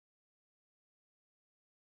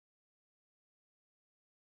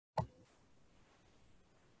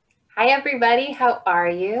Hi everybody, how are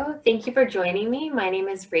you? Thank you for joining me. My name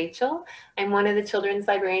is Rachel. I'm one of the children's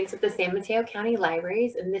librarians at the San Mateo County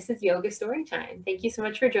Libraries, and this is Yoga Storytime. Thank you so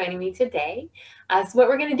much for joining me today. So what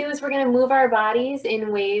we're going to do is we're going to move our bodies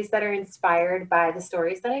in ways that are inspired by the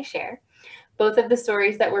stories that I share. Both of the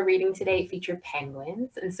stories that we're reading today feature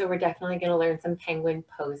penguins, and so we're definitely going to learn some penguin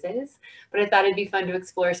poses. But I thought it'd be fun to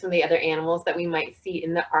explore some of the other animals that we might see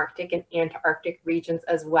in the Arctic and Antarctic regions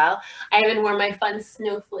as well. I even wore my fun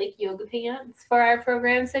snowflake yoga pants for our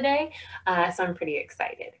program today, so I'm pretty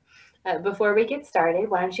excited. Before we get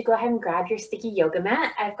started, why don't you go ahead and grab your sticky yoga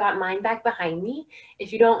mat? I've got mine back behind me.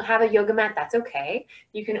 If you don't have a yoga mat, that's okay.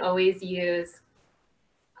 You can always use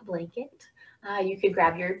a blanket. You could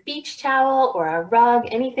grab your beach towel or a rug,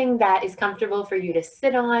 anything that is comfortable for you to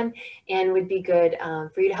sit on and would be good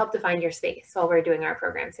for you to help define your space while we're doing our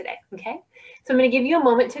program today, okay? So I'm gonna give you a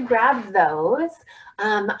moment to grab those.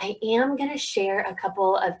 I am gonna share a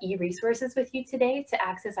couple of e-resources with you today to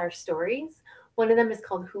access our stories. One of them is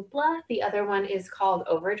called Hoopla, the other one is called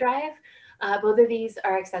Overdrive. Both of these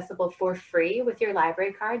are accessible for free with your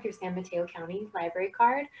library card, your San Mateo County library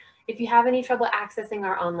card. If you have any trouble accessing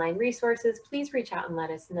our online resources, please reach out and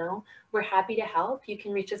let us know. We're happy to help. You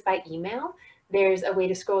can reach us by email. There's a way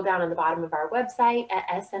to scroll down on the bottom of our website at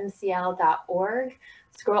smcl.org.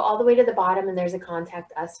 Scroll all the way to the bottom and there's a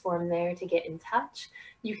contact us form there to get in touch.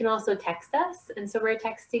 You can also text us. And so we're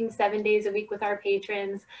texting 7 days a week with our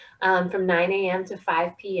patrons from 9 a.m. to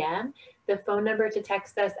 5 p.m. The phone number to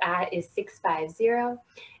text us at is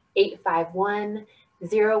 650-851-0147.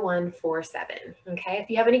 Okay, if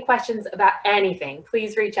you have any questions about anything,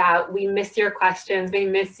 please reach out. We miss your questions, we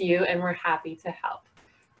miss you, and we're happy to help.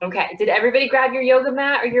 Okay, did everybody grab your yoga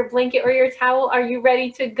mat or your blanket or your towel? Are you ready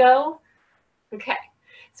to go? Okay,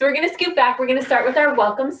 so we're gonna scoot back. We're gonna start with our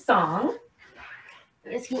welcome song.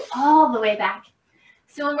 Let's go all the way back.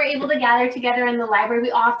 So when we're able to gather together in the library,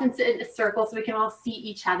 we often sit in a circle so we can all see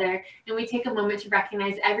each other, and we take a moment to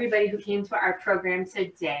recognize everybody who came to our program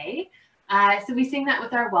today. So we sing that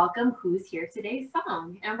with our Welcome Who's Here Today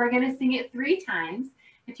song, and we're going to sing it 3 times.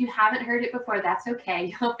 If you haven't heard it before, that's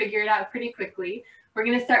okay. You'll figure it out pretty quickly. We're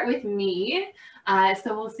going to start with me,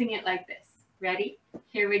 so we'll sing it like this. Ready?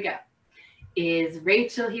 Here we go. Is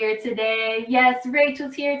Rachel here today? Yes,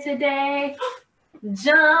 Rachel's here today.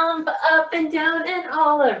 Jump up and down and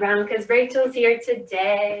all around because Rachel's here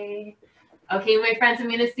today. Okay, my friends, I'm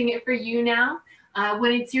going to sing it for you now.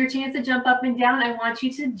 When it's your chance to jump up and down, I want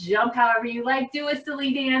you to jump however you like. Do a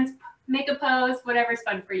silly dance, make a pose, whatever's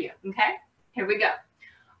fun for you, okay? Here we go.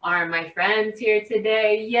 Are my friends here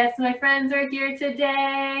today? Yes, my friends are here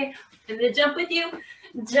today. And then jump with you.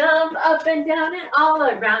 Jump up and down and all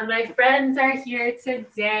around. My friends are here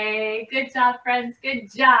today. Good job, friends.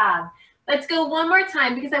 Good job. Let's go one more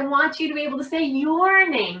time because I want you to be able to say your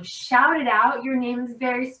name. Shout it out. Your name is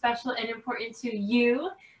very special and important to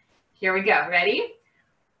you. Here we go. Ready?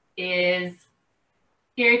 Is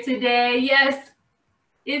here today. Yes.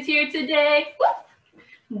 Is here today. Woo.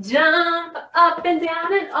 Jump up and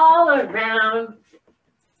down and all around.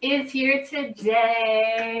 Is here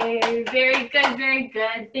today. Very good. Very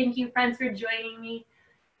good. Thank you, friends, for joining me.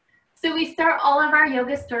 So we start all of our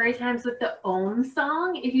yoga story times with the Om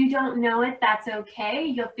song. If you don't know it, that's okay.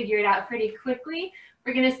 You'll figure it out pretty quickly.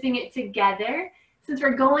 We're going to sing it together. Since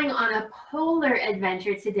we're going on a polar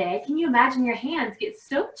adventure today, can you imagine your hands get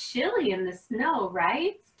so chilly in the snow,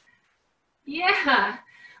 right? Yeah.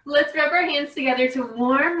 Let's rub our hands together to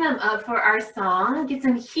warm them up for our song. Get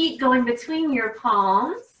some heat going between your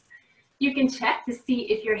palms. You can check to see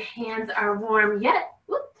if your hands are warm yet.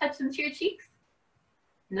 Whoop, touch them to your cheeks.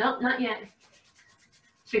 Nope, not yet.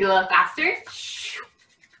 Should we go a little faster?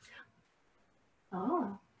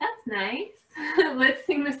 Oh, that's nice. Let's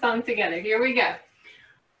sing the song together. Here we go.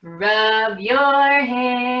 Rub your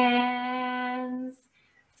hands,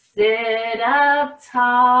 sit up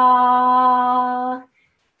tall,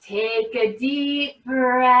 take a deep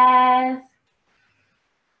breath.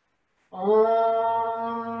 Oh,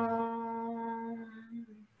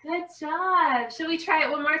 good job. Should we try it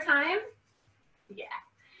one more time? Yeah.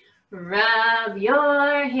 Rub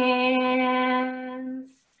your hands,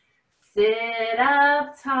 sit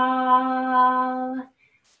up tall,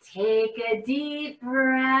 take a deep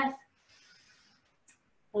breath.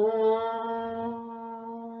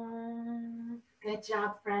 Good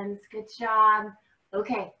job, friends. Good job.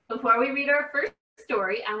 Okay, before we read our first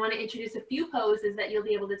story, I want to introduce a few poses that you'll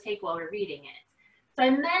be able to take while we're reading it. So I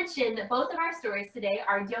mentioned that both of our stories today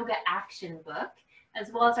are yoga action book, as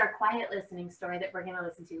well as our quiet listening story that we're going to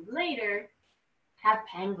listen to later, have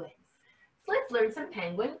penguins. So let's learn some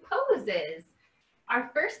penguin poses. Our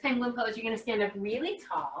first penguin pose, you're gonna stand up really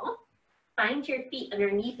tall. Find your feet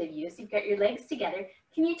underneath of you, so you've got your legs together.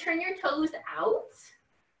 Can you turn your toes out?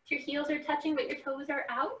 Your heels are touching, but your toes are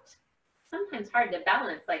out. Sometimes hard to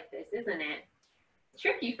balance like this, isn't it? It's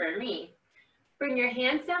tricky for me. Bring your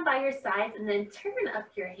hands down by your sides and then turn up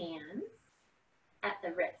your hands at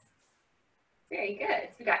the wrists. Very good.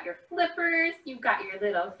 So you got your flippers, you've got your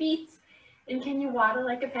little feet, and can you waddle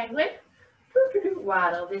like a penguin?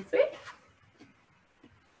 Waddle this way.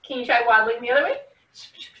 Can you try waddling the other way?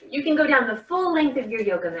 You can go down the full length of your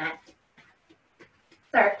yoga mat.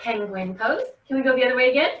 It's our penguin pose. Can we go the other way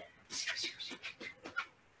again?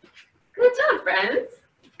 Good job, friends.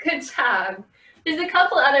 Good job. There's a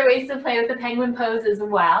couple other ways to play with the penguin pose as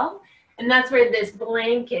well. And that's where this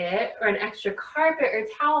blanket or an extra carpet or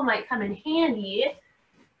towel might come in handy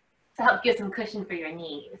to help give some cushion for your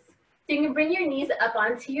knees. So you can bring your knees up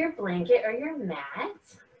onto your blanket or your mat.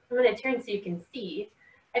 I'm going to turn so you can see.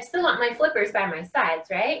 I still want my flippers by my sides,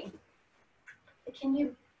 right? But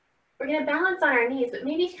we're going to balance on our knees, but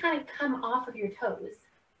maybe kind of come off of your toes.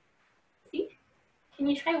 See? Can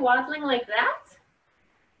you try waddling like that?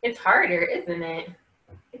 It's harder, isn't it?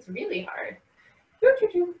 It's really hard.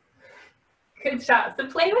 Good job. So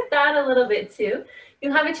play with that a little bit too.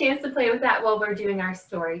 You'll have a chance to play with that while we're doing our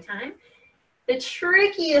story time. The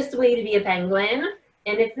trickiest way to be a penguin,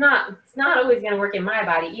 and it's not always going to work in my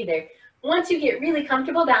body either. Once you get really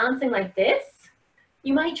comfortable balancing like this,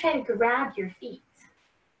 you might try to grab your feet,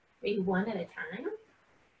 maybe one at a time,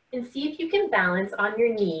 and see if you can balance on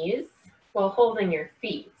your knees while holding your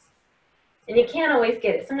feet. And you can't always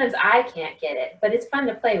get it. Sometimes I can't get it, but it's fun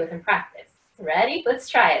to play with and practice. Ready? Let's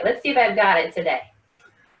try it. Let's see if I've got it today.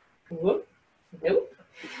 Whoop. Nope.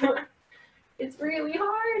 It's really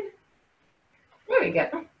hard. There we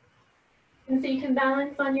go. And so you can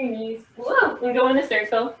balance on your knees. Whoa, and go in a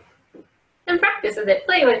circle. And practice with it.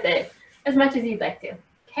 Play with it as much as you'd like to.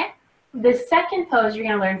 Okay? The second pose you're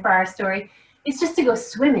going to learn for our story is just to go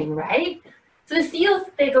swimming, right? So the seals,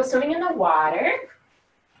 they go swimming in the water.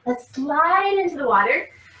 Let's slide into the water.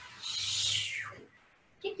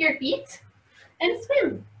 Kick your feet and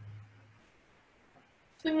swim.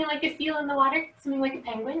 Swimming like a seal in the water, swimming like a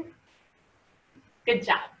penguin. Good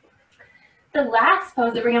job. The last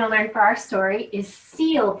pose that we're going to learn for our story is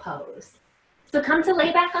seal pose. So come to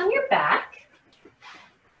lay back on your back.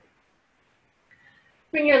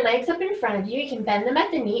 Bring your legs up in front of you. You can bend them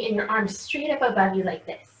at the knee and your arms straight up above you like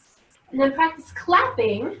this. And then practice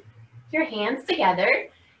clapping your hands together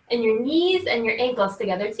and your knees and your ankles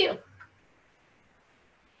together too.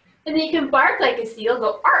 And then you can bark like a seal,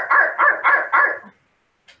 go ar, ar, ar, ar, ar.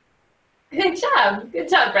 Good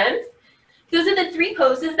job, friends. Those are the three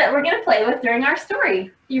poses that we're gonna play with during our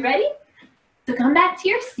story. You ready? So come back to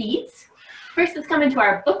your seats. First, let's come into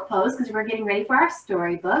our book pose because we're getting ready for our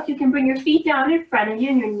storybook. You can bring your feet down in front of you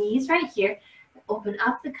and your knees right here. Open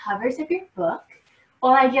up the covers of your book.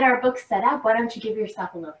 While I get our book set up, why don't you give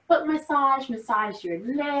yourself a little foot massage, massage your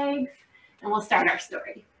legs, and we'll start our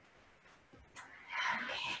story.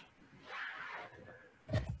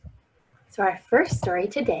 Okay. So our first story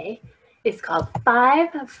today is called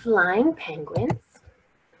 5 Flying Penguins.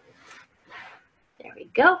 There we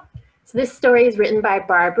go. So this story is written by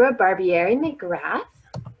Barbara Barbieri McGrath,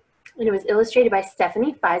 and it was illustrated by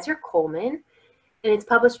Stephanie Pfizer Coleman, and it's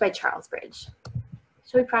published by Charles Bridge.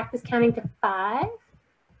 Shall we practice counting to 5?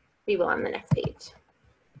 We will on the next page.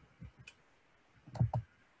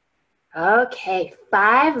 Okay,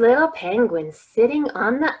 5 little penguins sitting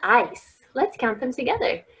on the ice. Let's count them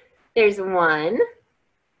together. There's 1,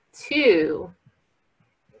 2,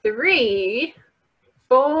 3,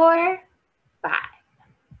 4, 5.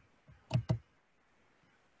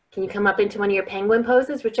 Can you come up into one of your penguin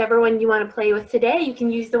poses, whichever one you want to play with today? You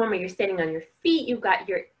can use the one where you're standing on your feet, you've got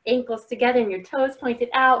your ankles together and your toes pointed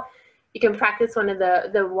out. You can practice one of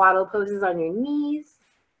the waddle poses on your knees.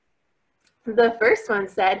 The first one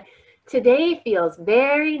said, "Today feels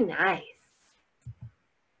very nice."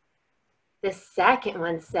 The second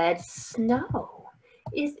one said, "Snow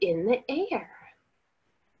is in the air."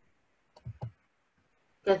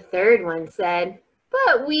 The third one said,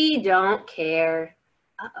 "But we don't care."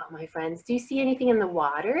 Uh-oh, my friends, do you see anything in the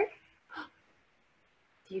water?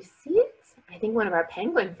 Do you see it? I think one of our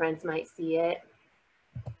penguin friends might see it.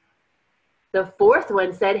 The fourth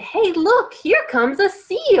one said, "Hey, look, here comes a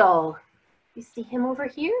seal." You see him over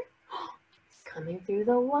here? He's coming through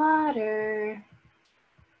the water.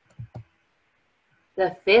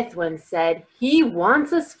 The fifth one said, "He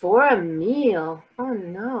wants us for a meal." Oh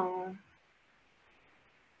no.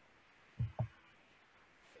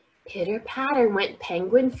 Pitter patter went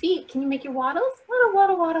penguin feet. Can you make your waddles? Waddle,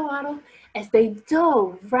 waddle, waddle, waddle. As they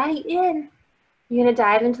dove right in. You gonna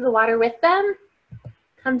dive into the water with them?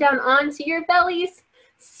 Come down onto your bellies.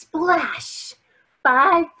 Splash!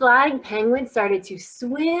 5 flying penguins started to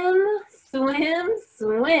swim, swim,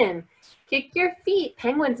 swim. Kick your feet.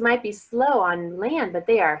 Penguins might be slow on land, but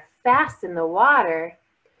they are fast in the water.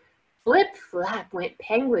 Flip, flap went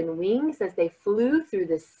penguin wings as they flew through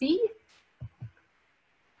the sea.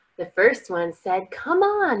 The first one said, "Come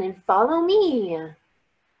on and follow me."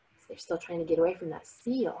 So they're still trying to get away from that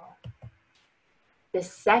seal. The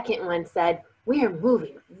second one said, "We are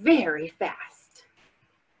moving very fast."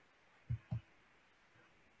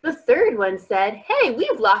 The third one said, "Hey,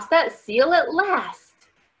 we've lost that seal at last."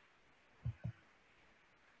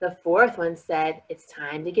 The fourth one said, "It's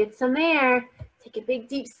time to get some air." Take a big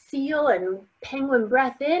deep seal and penguin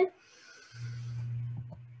breath in.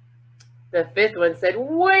 The fifth one said,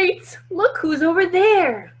 "Wait, look who's over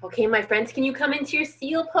there." Okay, my friends, can you come into your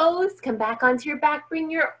seal pose? Come back onto your back. Bring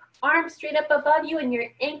your arms straight up above you and your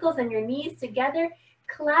ankles and your knees together.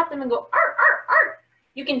 Clap them and go, "Arr, arr, arr."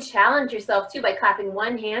 You can challenge yourself too by clapping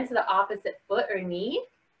one hand to the opposite foot or knee.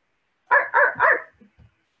 Arr, arr,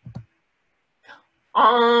 arr.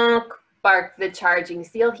 Onk, barked the charging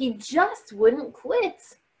seal. He just wouldn't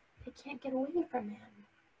quit. They can't get away from him.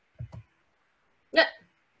 Yep.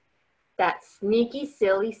 That sneaky,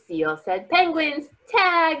 silly seal said, "Penguins,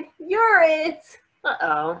 tag, you're it."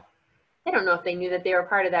 Uh-oh. I don't know if they knew that they were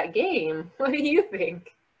part of that game. What do you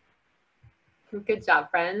think? Good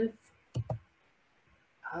job, friends.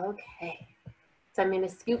 Okay. So I'm going to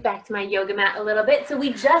scoot back to my yoga mat a little bit. So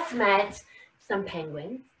we just met some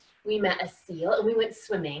penguins. We met a seal and we went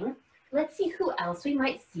swimming. Let's see who else we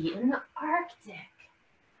might see in the Arctic.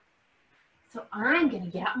 So I'm going to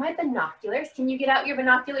get out my binoculars. Can you get out your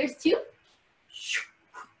binoculars too?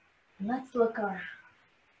 Let's look around.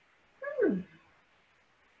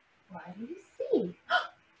 What do you see?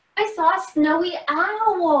 I saw a snowy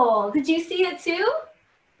owl. Did you see it too?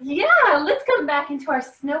 Yeah, let's come back into our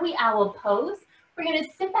snowy owl pose. We're going to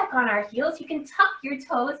sit back on our heels. You can tuck your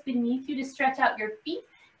toes beneath you to stretch out your feet.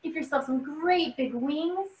 Give yourself some great big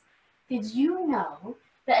wings. Did you know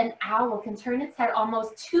that an owl can turn its head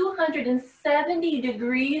almost 270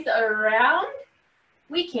 degrees around?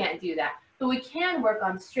 We can't do that, but we can work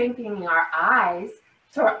on strengthening our eyes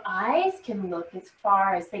so our eyes can look as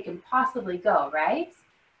far as they can possibly go, right?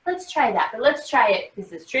 Let's try that, but let's try it.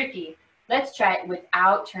 This is tricky. Let's try it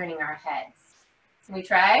without turning our heads. Can we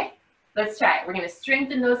try? Let's try it. We're going to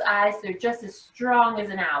strengthen those eyes so they're just as strong as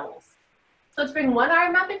an owl's. So let's bring one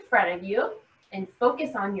arm up in front of you and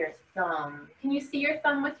focus on your thumb. Can you see your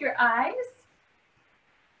thumb with your eyes?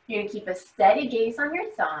 You're going to keep a steady gaze on your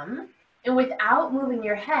thumb, and without moving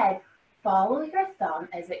your head, follow your thumb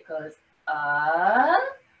as it goes up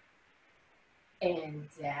and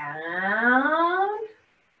down,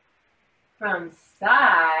 from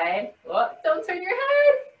side, oh, don't turn your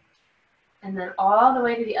head, and then all the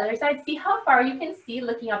way to the other side. See how far you can see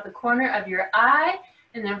looking out the corner of your eye,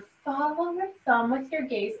 and then follow your thumb with your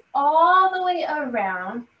gaze all the way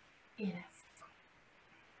around in a circle.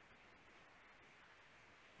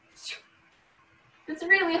 It's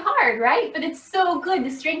really hard, right? But it's so good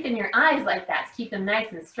to strengthen your eyes like that, to keep them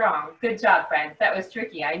nice and strong. Good job, friends. That was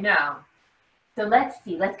tricky, I know. So let's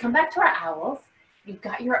see. Let's come back to our owls. You've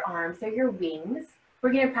got your arms, they're your wings.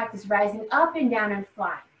 We're going to practice rising up and down and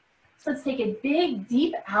flying. So let's take a big,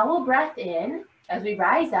 deep owl breath in as we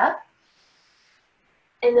rise up.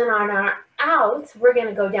 And then on our out, we're going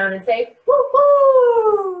to go down and say,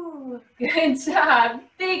 woo-hoo! Good job.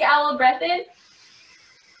 Big owl breath in.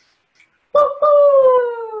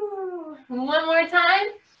 Woo-hoo! One more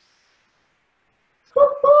time.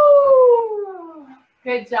 Woo-hoo!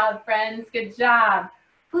 Good job, friends. Good job.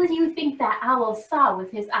 Who do you think that owl saw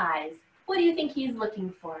with his eyes? What do you think he's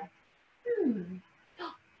looking for?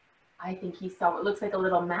 I think he saw what looks like a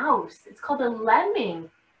little mouse. It's called a lemming.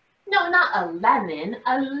 No, not a lemon,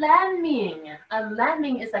 a lemming. A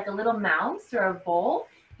lemming is like a little mouse or a vole.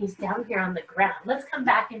 He's down here on the ground. Let's come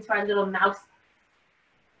back into our little mouse.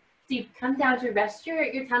 So you come down to rest your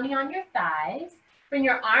tummy on your thighs. Bring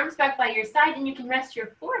your arms back by your side, and you can rest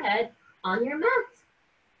your forehead on your mat.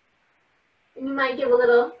 And you might give a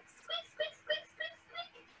little squeak, squeak, squeak, squeak,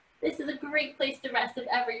 squeak. This is a great place to rest if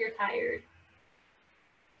ever you're tired.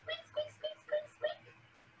 Squeak, squeak, squeak, squeak, squeak.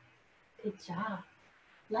 Good job.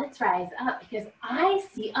 Let's rise up because I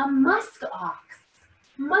see a musk ox.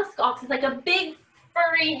 Musk ox is like a big,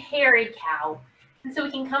 furry, hairy cow. And so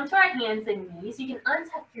we can come to our hands and knees. You can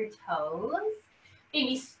untuck your toes.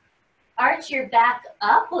 Maybe arch your back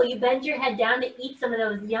up while you bend your head down to eat some of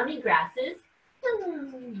those yummy grasses.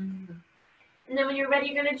 And then when you're ready,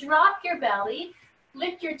 you're going to drop your belly,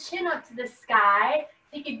 lift your chin up to the sky,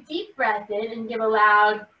 take a deep breath in, and give a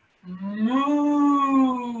loud moo.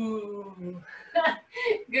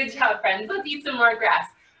 Good job, friends. Let's eat some more grass.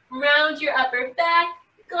 Round your upper back.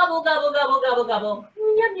 Gobble, gobble, gobble, gobble, gobble.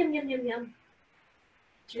 Yum, yum, yum, yum, yum.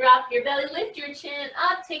 Drop your belly, lift your chin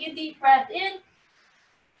up, take a deep breath in,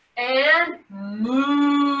 and moo.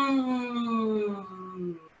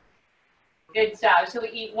 Good job. Shall we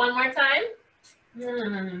eat one more time?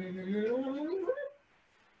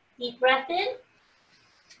 Deep breath in.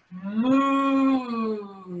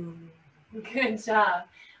 Moo. Good job.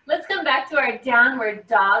 Let's come back to our downward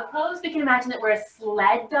dog pose. We can imagine that we're a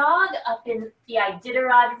sled dog up in the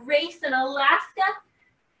Iditarod race in Alaska.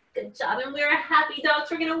 Good job. And we're happy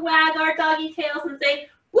dogs. We're going to wag our doggy tails and say,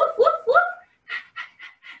 woof, woof, woof.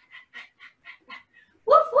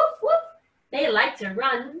 Woof, woof, woof. They like to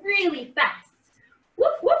run really fast.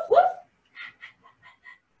 Woof, woof, woof.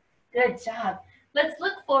 Good job. Let's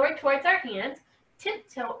look forward towards our hands.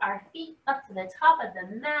 Tiptoe our feet up to the top of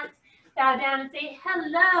the mat. Bow down and say,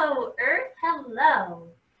 hello, Earth, hello.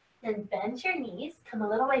 Then bend your knees. Come a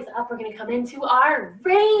little ways up. We're going to come into our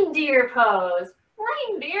reindeer pose.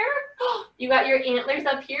 Reindeer. You got your antlers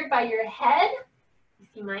up here by your head. You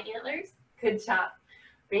see my antlers? Good job.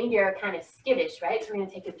 Reindeer are kind of skittish, right? So we're going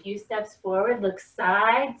to take a few steps forward, look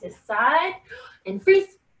side to side, and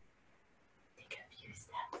freeze. Take a few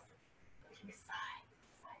steps, looking side to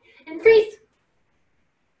side, and freeze.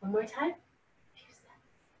 One more time.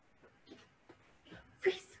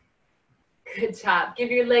 Freeze. Good job. Give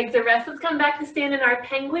your legs a rest. Let's come back to stand in our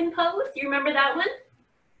penguin pose. Do you remember that one?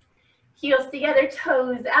 Heels together,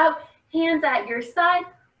 toes out, hands at your side.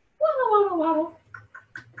 Whoa, whoa, whoa.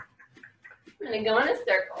 I'm going to go in a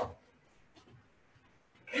circle.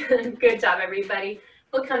 Good job, everybody.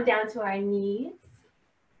 We'll come down to our knees.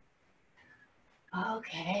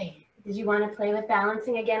 Okay. Did you want to play with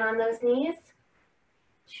balancing again on those knees?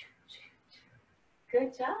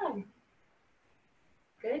 Good job.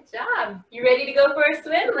 Good job. You ready to go for a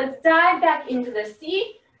swim? Let's dive back into the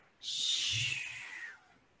sea.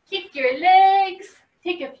 Kick your legs.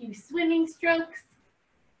 Take a few swimming strokes.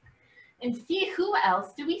 And see who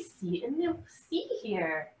else do we see in the sea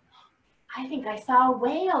here. I think I saw a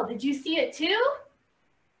whale. Did you see it too?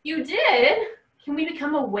 You did? Can we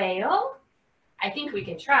become a whale? I think we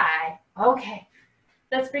can try. Okay.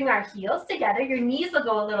 Let's bring our heels together. Your knees will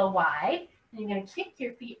go a little wide. And you're going to kick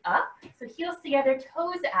your feet up. So heels together,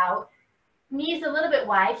 toes out, knees a little bit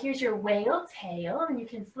wide. Here's your whale tail, and you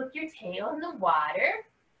can flip your tail in the water.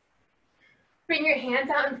 Bring your hands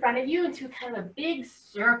out in front of you into kind of a big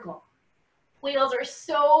circle. Whales are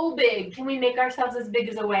so big. Can we make ourselves as big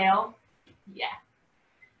as a whale? Yeah.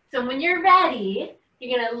 So when you're ready,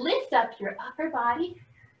 you're going to lift up your upper body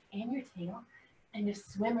and your tail and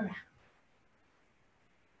just swim around.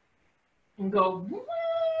 And go, woo!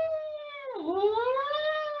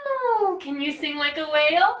 Ooh, can you sing like a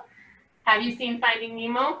whale? Have you seen Finding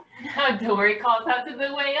Nemo? How Dory calls out to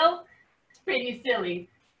the whale? It's pretty silly.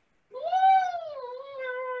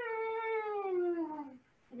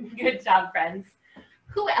 Good job, friends.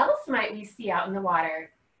 Who else might we see out in the water?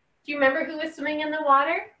 Do you remember who was swimming in the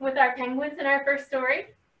water with our penguins in our first story?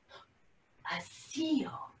 A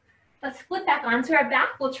seal. Let's flip back onto our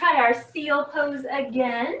back. We'll try our seal pose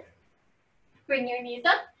again. Bring your knees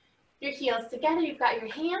up. Your heels together, you've got your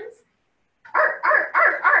hands. Arr, arr,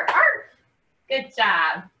 arr, arr, arr. Good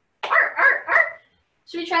job. Arr, arr, arr.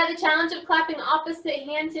 Should we try the challenge of clapping opposite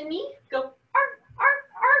hand to knee? Go arr, arr,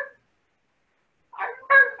 arr. Arr,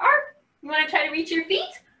 arr, arr. You want to try to reach your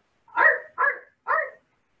feet? Arr, arr, arr.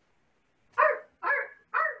 Arr, arr,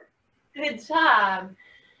 arr. Good job.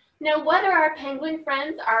 Now, what are our penguin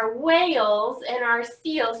friends, our whales, and our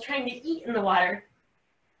seals trying to eat in the water?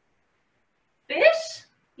 Fish?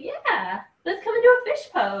 Yeah, let's come into a fish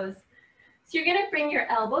pose. So you're going to bring your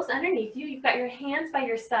elbows underneath you. You've got your hands by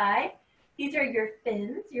your side. These are your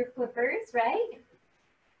fins, your flippers, right?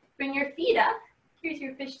 Bring your feet up. Here's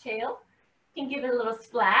your fish tail. You can give it a little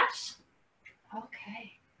splash.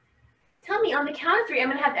 Okay. Tell me on the count of 3, I'm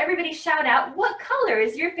going to have everybody shout out, what color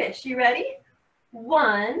is your fish? You ready?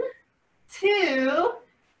 1, 2,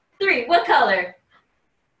 3. What color?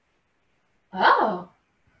 Oh,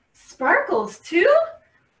 sparkles too?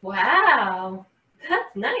 Wow,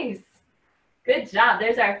 that's nice. Good job.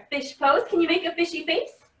 There's our fish pose. Can you make a fishy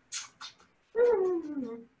face?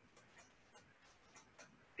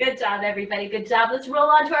 Good job, everybody. Good job. Let's roll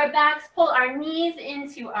onto our backs, pull our knees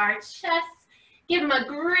into our chests. Give them a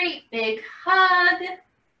great big hug.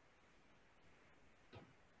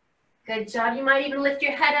 Good job. You might even lift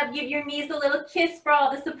your head up, give your knees a little kiss for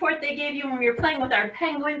all the support they gave you when we were playing with our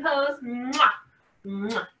penguin pose. Mwah!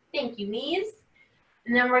 Mwah. Thank you, knees.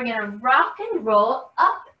 And then we're gonna rock and roll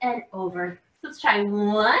up and over. So let's try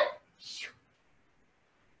 1,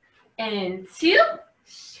 and 2,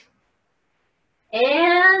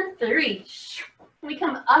 and 3. We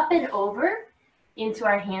come up and over into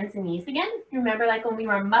our hands and knees again. Remember, like when we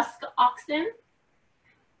were musk oxen?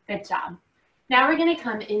 Good job. Now we're gonna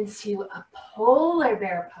come into a polar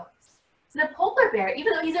bear pose. So the polar bear,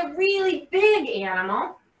 even though he's a really big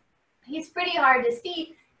animal, he's pretty hard to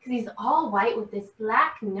see because he's all white with this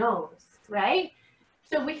black nose, right?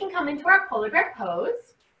 So we can come into our polar bear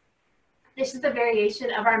pose. This is a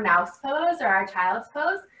variation of our mouse pose or our child's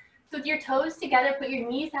pose. So with your toes together, put your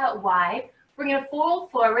knees out wide. We're gonna fold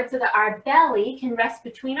forward so that our belly can rest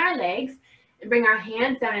between our legs and bring our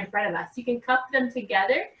hands down in front of us. You can cup them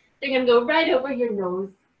together. They're gonna go right over your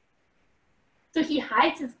nose. So he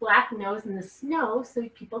hides his black nose in the snow so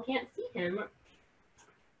people can't see him.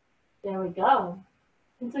 There we go.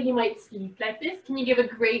 And so you might sleep like this. Can you give a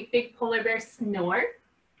great big polar bear snore?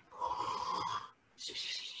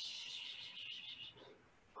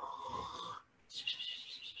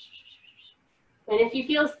 And if he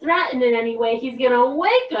feels threatened in any way, he's gonna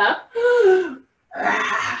wake up.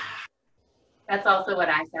 That's also what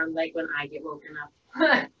I sound like when I get woken up.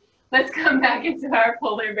 Let's come back into our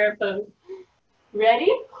polar bear pose. Ready?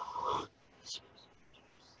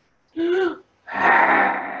 Good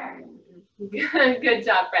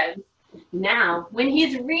job, friends. Now, when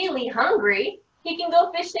he's really hungry, he can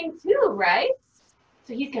go fishing too, right?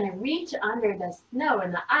 So he's gonna reach under the snow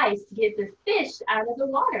and the ice to get the fish out of the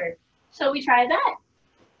water. Shall we try that?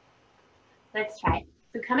 Let's try it.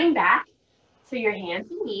 So coming back to your hands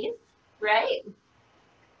and knees, right?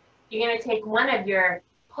 You're gonna take one of your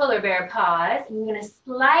polar bear paws and you're gonna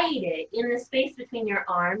slide it in the space between your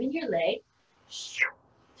arm and your leg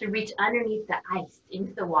to reach underneath the ice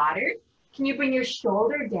into the water. Can you bring your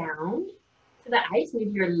shoulder down to the ice?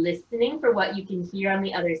 Maybe you're listening for what you can hear on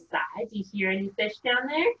the other side. Do you hear any fish down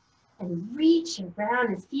there? And reach around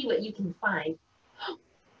and see what you can find.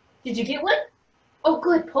 Did you get one? Oh,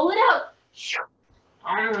 good. Pull it out.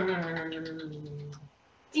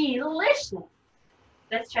 Delicious.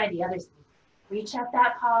 Let's try the other side. Reach out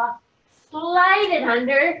that paw. Slide it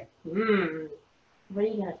under. What are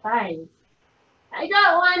you going to find? I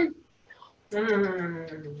got one.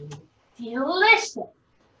 Delicious. So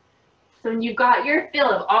when you got your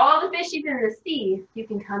fill of all the fishies in the sea, you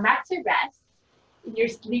can come back to rest in your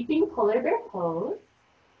sleeping polar bear pose.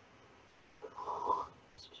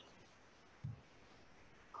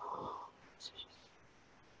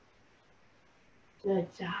 Good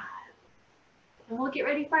job. And we'll get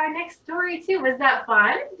ready for our next story too. Was that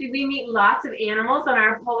fun? Did we meet lots of animals on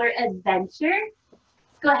our polar adventure?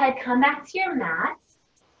 Let's go ahead, come back to your mat.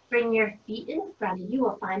 Bring your feet in front of you.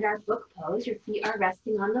 We'll find our book pose. Your feet are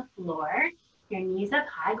resting on the floor. Your knees up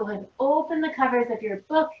high. Go ahead and open the covers of your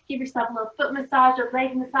book. Give yourself a little foot massage or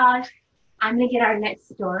leg massage. I'm going to get our next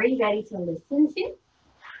story ready to listen to.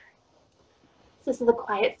 So this is a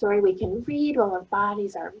quiet story we can read while our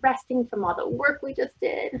bodies are resting from all the work we just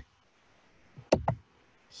did.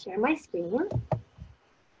 Share my screen.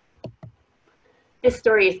 This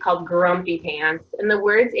story is called Grumpy Pants, and the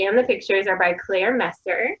words and the pictures are by Claire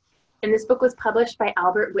Messer, and this book was published by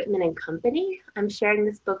Albert Whitman and Company. I'm sharing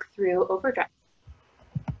this book through Overdrive.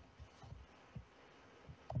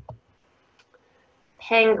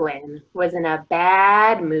 Penguin was in a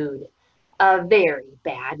bad mood, a very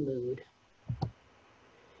bad mood.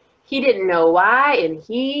 He didn't know why, and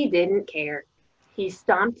he didn't care. He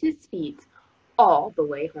stomped his feet all the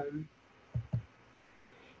way home.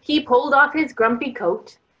 He pulled off his grumpy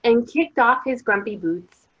coat and kicked off his grumpy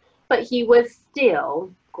boots, but he was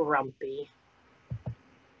still grumpy.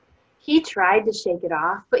 He tried to shake it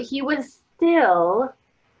off, but he was still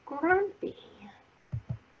grumpy.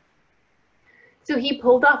 So he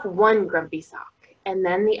pulled off one grumpy sock and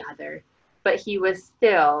then the other, but he was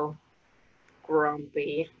still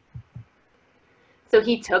grumpy. So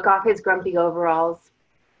he took off his grumpy overalls.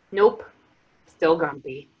 Nope, still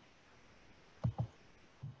grumpy.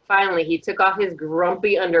 Finally, he took off his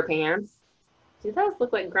grumpy underpants. Do those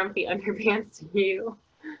look like grumpy underpants to you?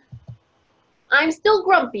 I'm still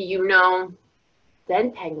grumpy, you know.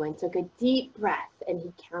 Then Penguin took a deep breath and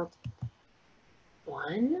he counted.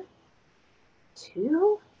 1,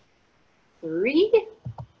 2, 3,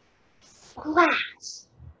 splash.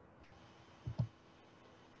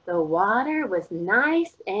 The water was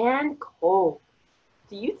nice and cold.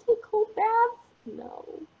 Do you take cold baths? No.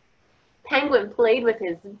 Penguin played with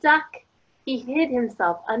his duck He hid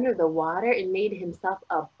himself under the water and made himself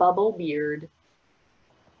a bubble beard.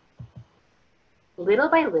 Little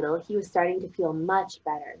by little, he was starting to feel much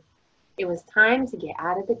better. It was time to get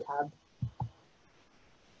out of the tub.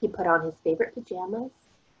 He put on his favorite pajamas,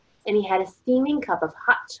 and he had a steaming cup of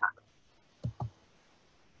hot chocolate.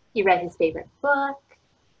 He read his favorite book,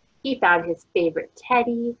 he found his favorite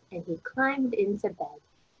teddy, and he climbed into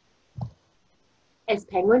bed. As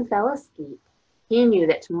Penguin fell asleep, he knew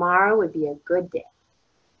that tomorrow would be a good day,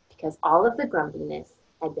 because all of the grumpiness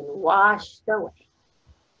had been washed away.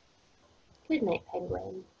 Good night,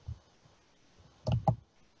 Penguin.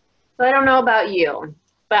 So I don't know about you,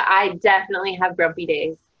 but I definitely have grumpy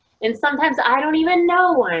days. And sometimes I don't even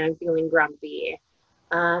know why I'm feeling grumpy.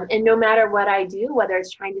 And no matter what I do, whether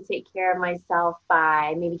it's trying to take care of myself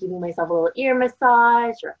by maybe giving myself a little ear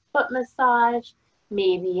massage or a foot massage,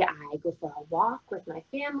 maybe I go for a walk with my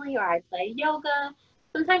family or I play yoga.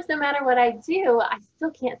 Sometimes no matter what I do, I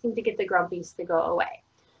still can't seem to get the grumpies to go away.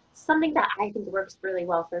 Something that I think works really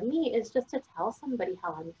well for me is just to tell somebody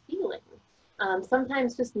how I'm feeling.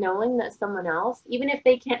 Sometimes just knowing that someone else, even if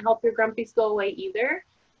they can't help your grumpies go away either,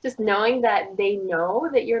 just knowing that they know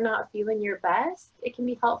that you're not feeling your best, it can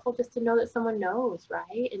be helpful just to know that someone knows,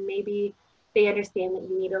 right? And maybe they understand that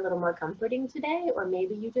you need a little more comforting today, or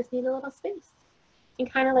maybe you just need a little space.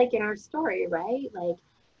 And kind of like in our story, right? Like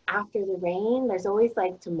after the rain, there's always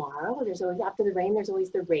like tomorrow, there's always after the rain, there's always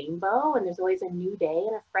the rainbow, and there's always a new day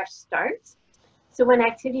and a fresh start. So one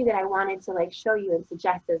activity that I wanted to like show you and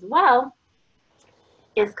suggest as well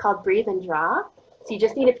is called Breathe and Draw. So you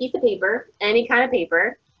just need a piece of paper, any kind of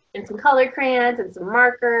paper, and some color crayons and some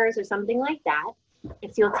markers or something like that.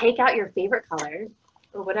 And so you'll take out your favorite color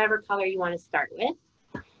or whatever color you want to start with.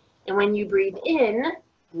 And when you breathe in,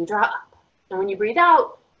 you draw up. And when you breathe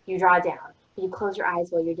out, you draw down. You close your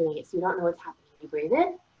eyes while you're doing it so you don't know what's happening. You breathe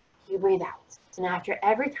in, you breathe out. And after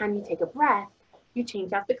every time you take a breath, you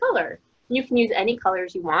change out the color. You can use any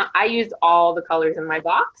colors you want. I used all the colors in my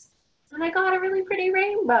box. And I got a really pretty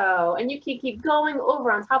rainbow. And you can keep going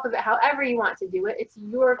over on top of it however you want to do it. It's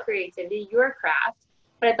your creativity, your craft.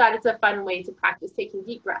 But I thought it's a fun way to practice taking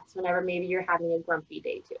deep breaths whenever maybe you're having a grumpy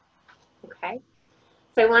day too. Okay?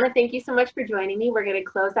 So I want to thank you so much for joining me. We're going to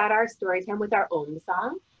close out our story time with our own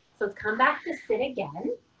song. So let's come back to sit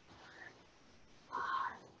again.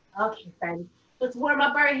 Okay, friends. Let's warm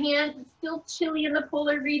up our hands. It's still chilly in the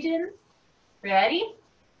polar regions. Ready?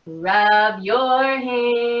 Rub your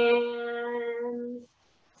hands,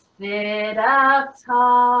 sit up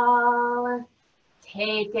tall,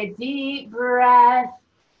 take a deep breath.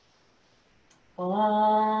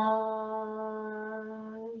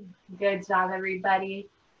 Good job, everybody.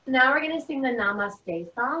 So now we're going to sing the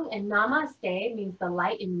Namaste song, and Namaste means the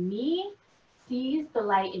light in me sees the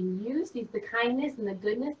light in you, sees the kindness and the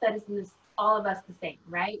goodness that is in this, all of us the same,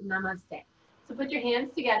 right? Namaste. So put your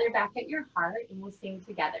hands together back at your heart and we'll sing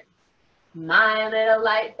together. My little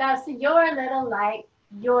light bows to your little light,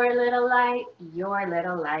 your little light, your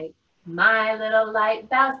little light. My little light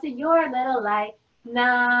bows to your little light.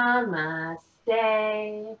 Namaste.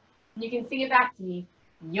 You can sing it back to me.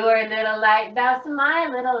 Your little light bows to my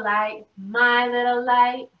little light, my little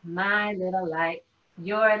light, my little light.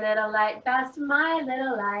 Your little light bows to my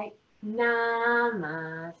little light.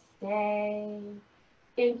 Namaste.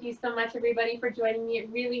 Thank you so much, everybody, for joining me. It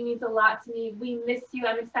really means a lot to me. We miss you.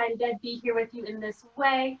 I'm excited to be here with you in this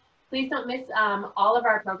way. Please don't miss all of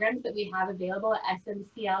our programs that we have available at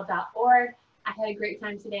smcl.org. I had a great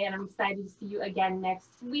time today, and I'm excited to see you again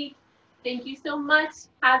next week. Thank you so much.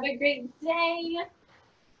 Have a great day.